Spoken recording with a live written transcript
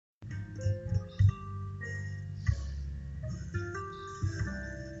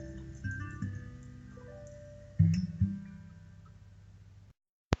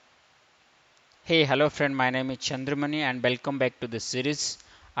Hey, hello friend, my name is Chandramani and welcome back to this series.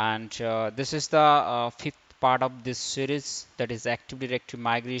 And this is the fifth part of this series, that is Active Directory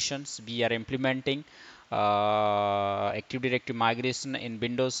migrations. We are implementing Active Directory migration in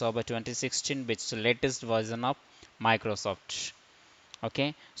Windows Server 2016, which is the latest version of Microsoft.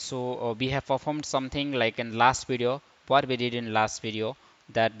 Okay, so we have performed something like in last video. What we did in last video,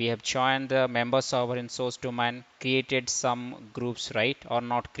 that we have joined the member server in source domain, created some groups, right? Or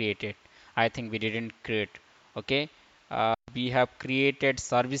not created? I think we didn't create. Okay, we have created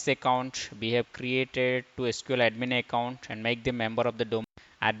service account, we have created to SQL admin account and make the member of the domain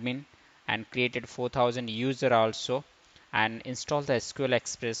admin, and created 4000 user also, and install the SQL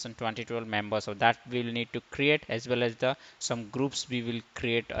Express 2012 members. So that we will need to create, as well as the some groups we will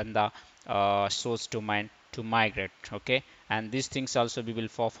create on the source domain to migrate. Okay, and these things also we will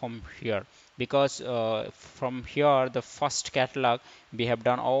perform here, because from here the first catalog we have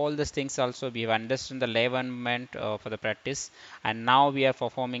done all these things. Also we have understood the environment for the practice, and now we are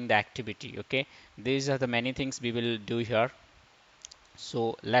performing the activity. Okay, these are the many things we will do here.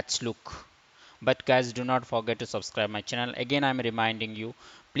 So let's look. But guys, do not forget to subscribe my channel. Again, I'm reminding you,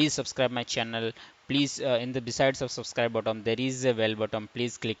 please subscribe my channel. Please, in the besides of subscribe button, there is a bell button.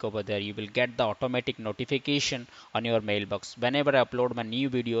 Please click over there. You will get the automatic notification on your mailbox. Whenever I upload my new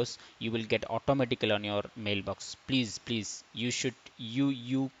videos, you will get automatically on your mailbox. Please,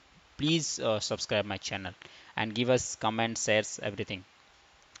 you please subscribe my channel and give us comments, shares, everything.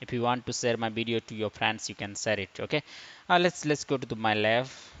 If you want to share my video to your friends, you can share it. Okay, let's go to my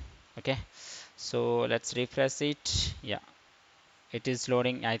left. Okay, so let's refresh it. Yeah, it is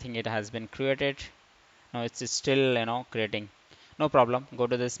loading. I think it has been created. No, it's still creating. No problem. Go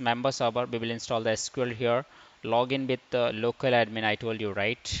to this member server. We will install the SQL here. Log in with the local admin, I told you,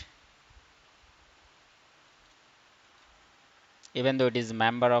 right? Even though it is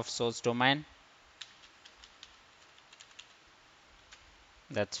member of source domain,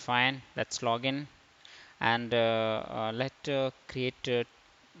 that's fine. Let's log in, and let create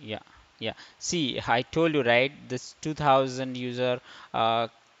yeah, yeah, see, I told you, right, this 2000 user uh,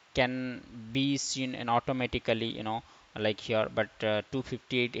 can be seen and automatically, like here, but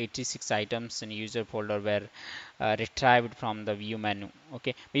 25886 items in user folder were retrieved from the view menu.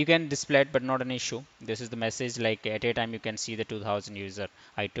 Okay, you can display it, but not an issue. This is the message, like at a time you can see the 2000 user,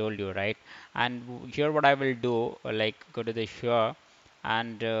 I told you, right? And here what I will do, like go to the here,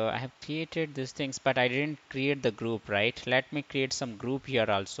 and I have created these things, but I didn't create the group, right? Let me create some group here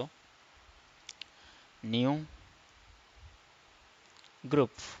also. New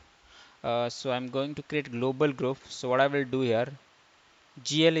group. So I'm going to create global group. So what I will do here,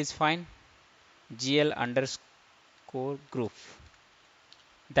 GL is fine. GL underscore group.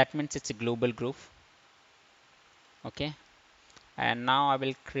 That means it's a global group. Okay. And now I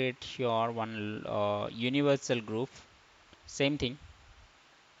will create here one universal group. Same thing.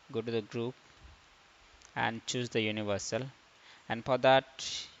 Go to the group and choose the universal. And for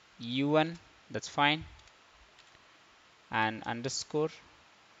that, UN, that's fine. And underscore,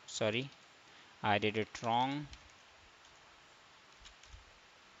 sorry, I did it wrong.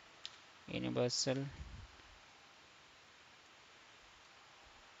 Universal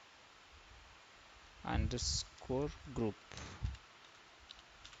underscore group,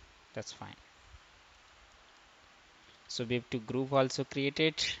 that's fine. So we have to group also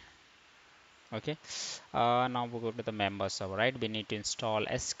created. Okay, now we go to the member server, right? We need to install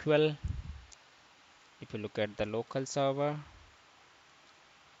SQL. If you look at the local server,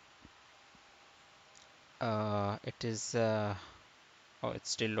 it is oh,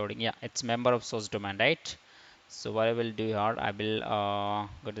 it's still loading. Yeah, it's member of source domain, right? So what I will do here, I will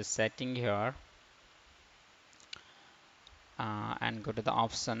go to setting here, and go to the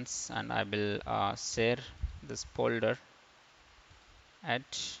options, and I will share this folder. Add,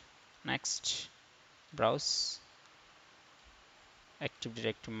 next, browse, Active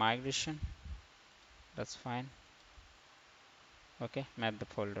Directory migration, that's fine. Okay, map the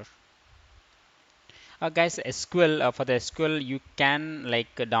folder. Guys, SQL, for the SQL you can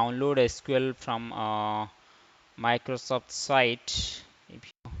like download SQL from Microsoft site.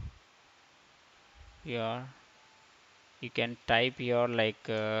 If you here, you can type here like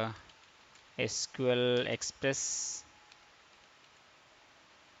SQL Express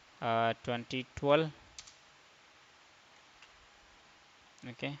 2012.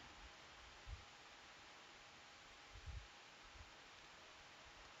 Okay,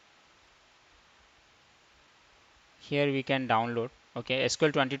 here we can download. Okay,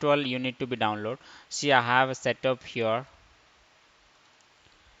 SQL 2012 you need to be download. See, I have a setup here.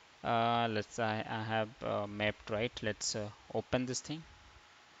 I have mapped, right? Let's open this thing.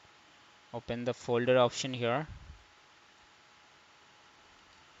 Open the folder option here.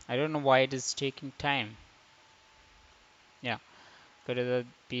 I don't know why it is taking time. Yeah, go to the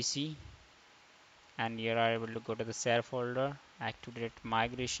PC, and you are able to go to the share folder, activate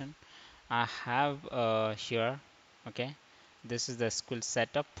migration. I have here, okay, this is the school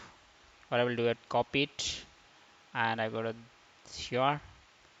setup. What I will do is copy it, and I go to here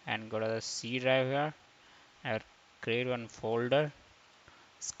and go to the C drive here. I will create one folder.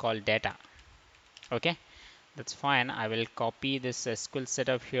 It's called data. Okay, that's fine. I will copy this SQL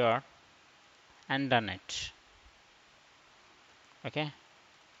setup here and run it. Okay,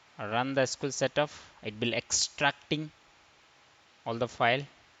 run the SQL setup. It will extracting all the file.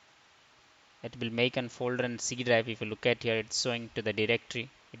 It will make a folder in C drive. If you look at here, it's showing to the directory.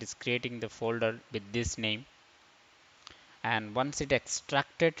 It is creating the folder with this name, and once it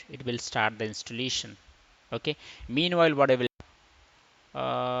extracted, it will start the installation. Okay, meanwhile what I will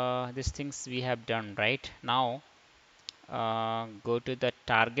these things we have done right now. Go to the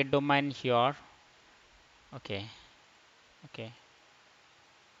target domain here. Okay, okay,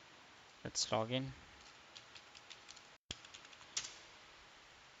 let's log in.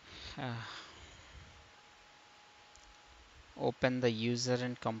 uh, Open the user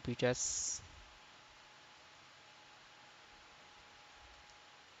and computers.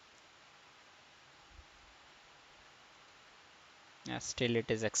 Yeah, still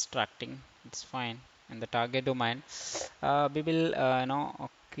it is extracting. It's fine. In the target domain, we will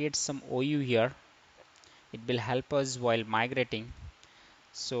create some OU here. It will help us while migrating.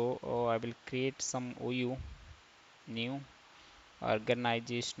 So I will create some OU, new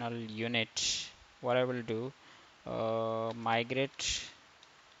organizational unit. What I will do, migrate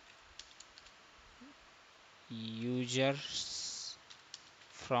users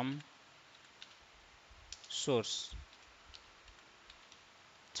from source.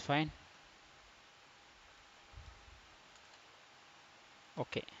 It's fine.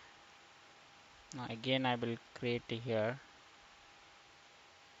 Okay, now again I will create here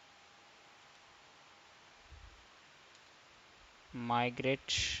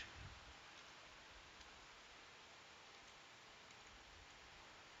migrate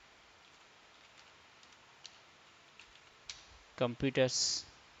computers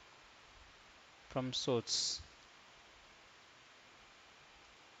from source.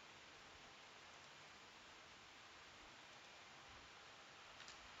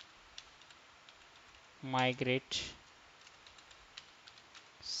 Migrate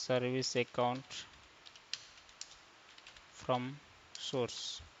service account from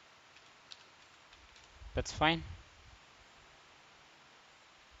source. That's fine.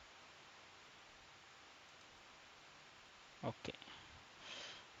 Okay,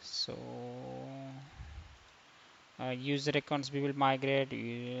 so user accounts we will migrate.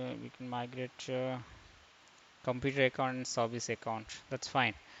 We can migrate computer account and service account. That's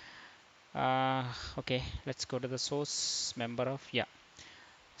fine. Okay, let's go to the source member of, yeah.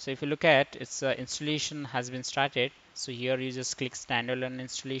 So if you look at its installation has been started. So here you just click standalone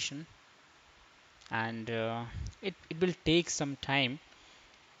installation, and it will take some time,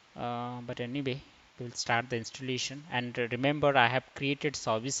 but anyway we'll start the installation. And remember, I have created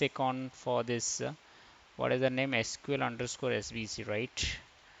service account for this what is the name, SQL underscore SBC, right?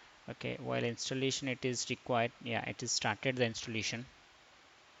 Okay, while installation it is required. Yeah, it is started the installation.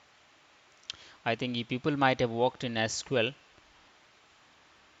 I think you people might have worked in SQL.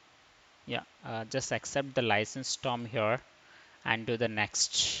 Yeah, just accept the license term here and do the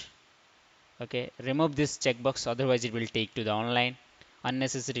next. Okay, remove this checkbox, otherwise it will take to the online.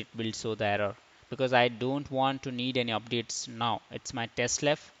 Unnecessary, it will show the error, because I don't want to need any updates now. It's my test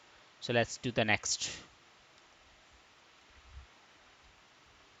left. So let's do the next.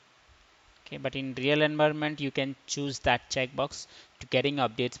 Okay, but in real environment you can choose that checkbox to getting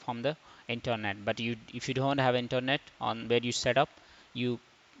updates from the internet. But you, if you don't have internet on where you set up, you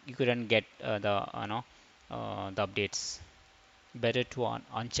couldn't get the the updates. Better to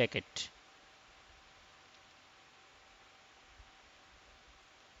uncheck it.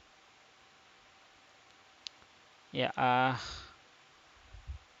 Yeah,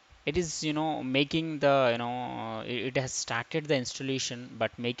 it is making the it has started the installation,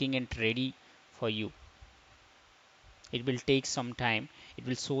 but making it ready for you. It will take some time. It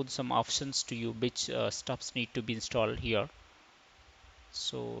will show some options to you which stuffs need to be installed here.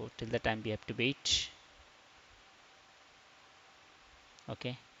 So till the time we have to wait.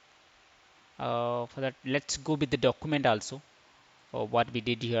 Okay, for that let's go with the document also. What we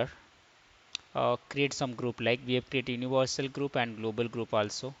did here, create some group, like we have created universal group and global group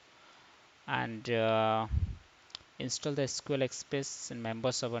also. And install the SQL Express in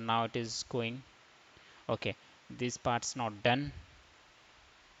member server. Now it is going. Okay, this part's not done.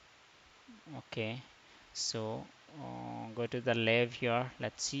 Okay, so go to the lab here.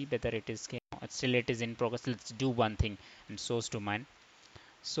 Let's see whether it is still it is in progress. Let's do one thing in source domain.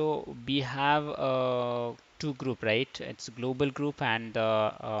 So we have two group, right? It's global group and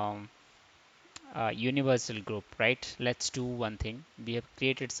universal group, right? Let's do one thing. We have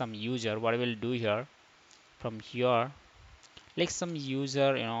created some user. What I will do here, from here, like some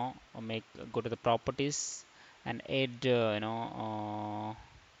user, make go to the properties and add,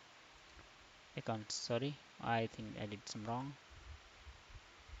 account. Sorry, I think I did some wrong.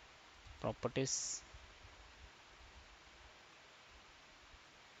 Properties.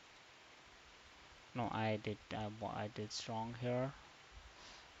 No, I did wrong here.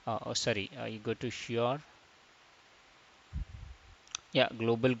 Oh, sorry. You go to here. Yeah,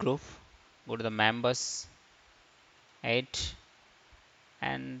 global group. Go to the members, add,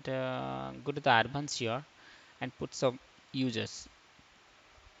 and go to the advanced here and put some users.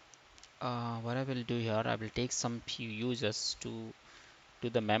 What I will do here, I will take some few users to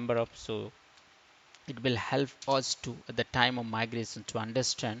the member of, so it will help us to at the time of migration to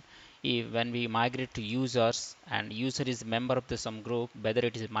understand if when we migrate to users and user is a member of the some group, whether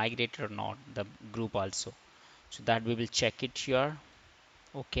it is migrated or not, the group also. So that we will check it here.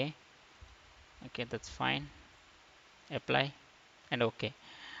 Okay, okay, that's fine. Apply and okay.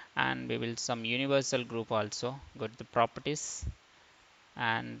 And we will some universal group also. Go to the properties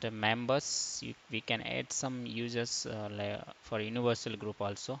and members. We can add some users for universal group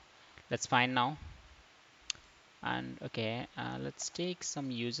also. That's fine now. And okay, let's take some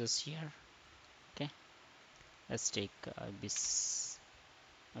users here. Okay, let's take this.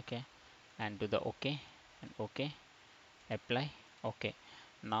 Okay, and do the okay and okay, apply. Okay,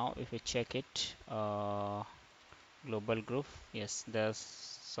 now if we check it, global group, yes, there's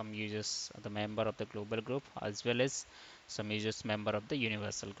some users the member of the global group as well as some users member of the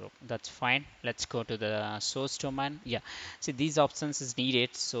universal group. That's fine. Let's go to the source domain. Yeah, see these options is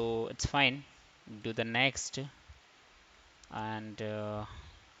needed, so it's fine. Do the next and yeah,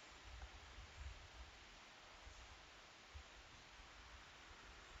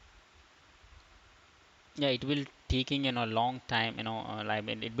 it will taking long time, I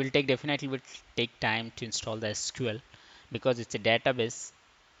mean it will take definitely will take time to install the SQL because it's a database.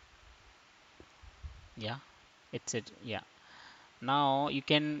 Yeah, it's it. Yeah, now you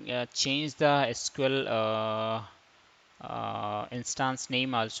can change the SQL instance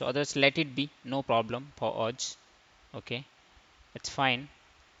name also, others let it be, no problem for us. Okay, it's fine.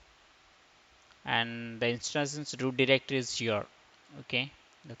 And the instances root directory is here. Okay,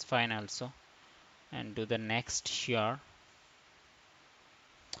 that's fine also. And do the next here.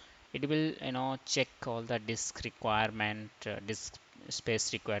 It will check all the disk requirement, disk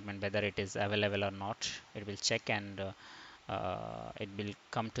space requirement, whether it is available or not. It will check and it will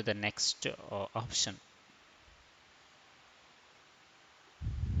come to the next option.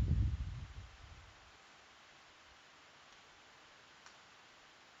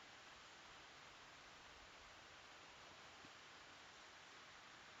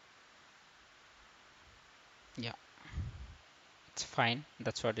 Yeah, it's fine.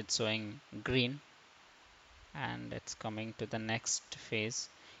 That's what it's showing green. And it's coming to the next phase.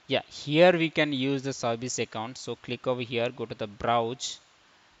 Yeah, here we can use the service account. So click over here, go to the browse.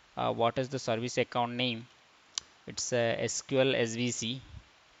 What is the service account name? It's SQL SVC.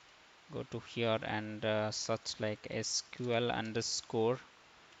 Go to here and search like SQL underscore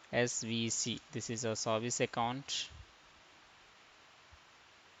SVC. This is a service account.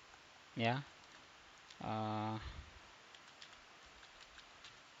 Yeah. Uh,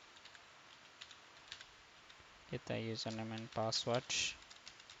 get the username and password.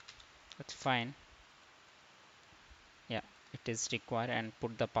 That's fine. Yeah, it is required, and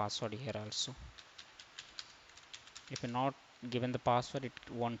put the password here also. If you're not given the password,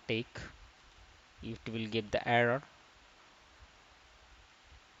 it won't take. It will give the error.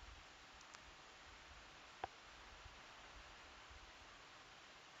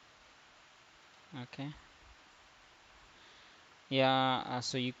 Okay. Yeah,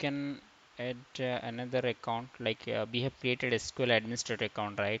 so you can add another account, like we have created SQL administrator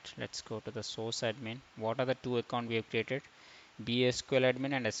account, right? Let's go to the source admin. What are the two account we have created? BSQL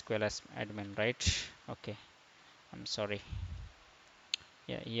admin and SQL admin, right? Okay, I'm sorry.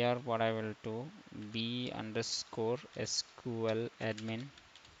 Yeah, here what I will do, B underscore SQL admin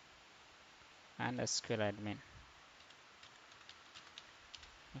and SQL admin.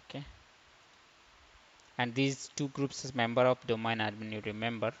 Okay, and these two groups is member of domain admin, you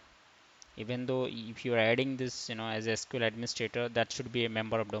remember. Even though if you're adding this, as a SQL administrator, that should be a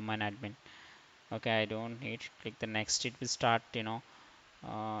member of domain admin. Okay, I don't need. Click the next. It will start. It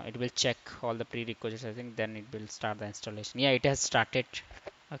will check all the prerequisites. I think then it will start the installation. Yeah, it has started.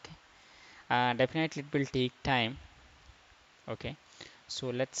 Okay. Definitely it will take time. Okay. So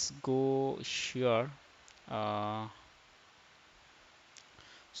let's go here.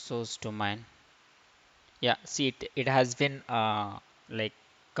 Source domain. Yeah, see it has been like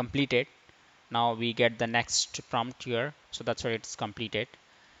completed. Now we get the next prompt here, so that's why it's completed.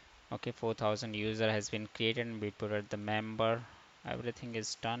 Okay, 4000 user has been created and we put it the member. Everything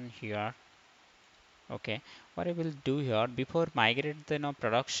is done here. Okay, what I will do here before migrate the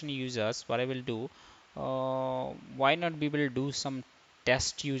production users, what I will do, why not we will do some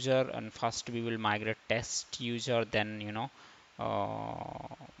test user, and first we will migrate test user, then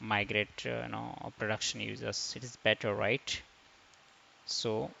migrate production users. It is better, right?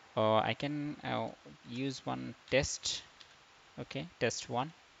 So I can use one test. Okay, test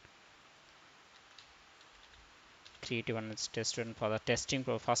one, create one as test one for the testing.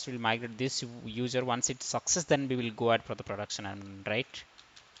 First we'll migrate this user. Once it's success, then we will go ahead for the production, and right.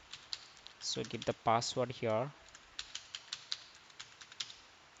 So give the password here,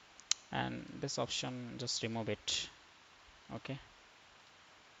 and this option just remove it. Okay,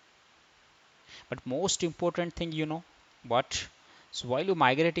 but most important thing, what, so while you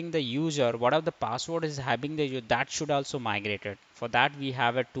migrating the user, what are the password is having the that should also migrate it. For that we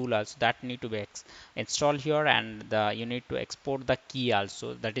have a tool also that need to be installed here, and you need to export the key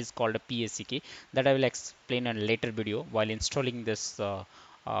also, that is called a PSC key, that I will explain in a later video while installing this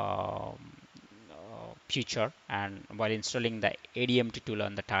feature, and while installing the ADMT tool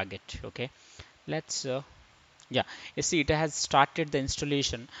on the target. Okay, let's yeah, you see it has started the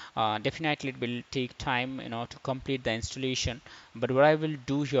installation. Definitely it will take time, to complete the installation. But what I will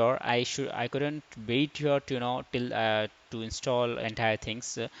do here, I couldn't wait here to till to install entire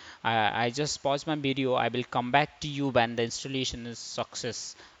things. I just pause my video. I will come back to you when the installation is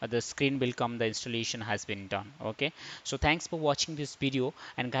success. The screen will come, the installation has been done. Okay, so thanks for watching this video,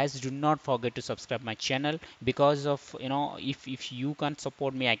 and guys, do not forget to subscribe my channel, because of if you can't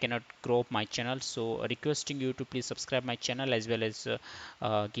support me, I cannot grow up my channel. So requesting you to please subscribe my channel, as well as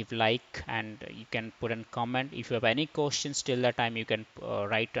give like, and you can put in comment. If you have any questions till that time, you can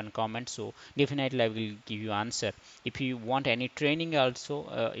write and comment, so definitely I will give you answer. If you want any training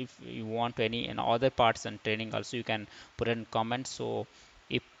also, if you want any other parts and training also, you can put in comment. So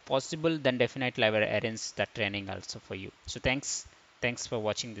if possible, then definitely I will arrange that training also for you. So thanks for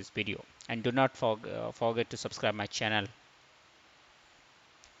watching this video, and do not forget to subscribe my channel.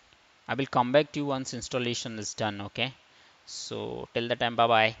 I will come back to you once installation is done. Okay, so till the time, bye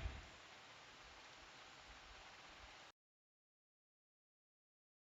bye.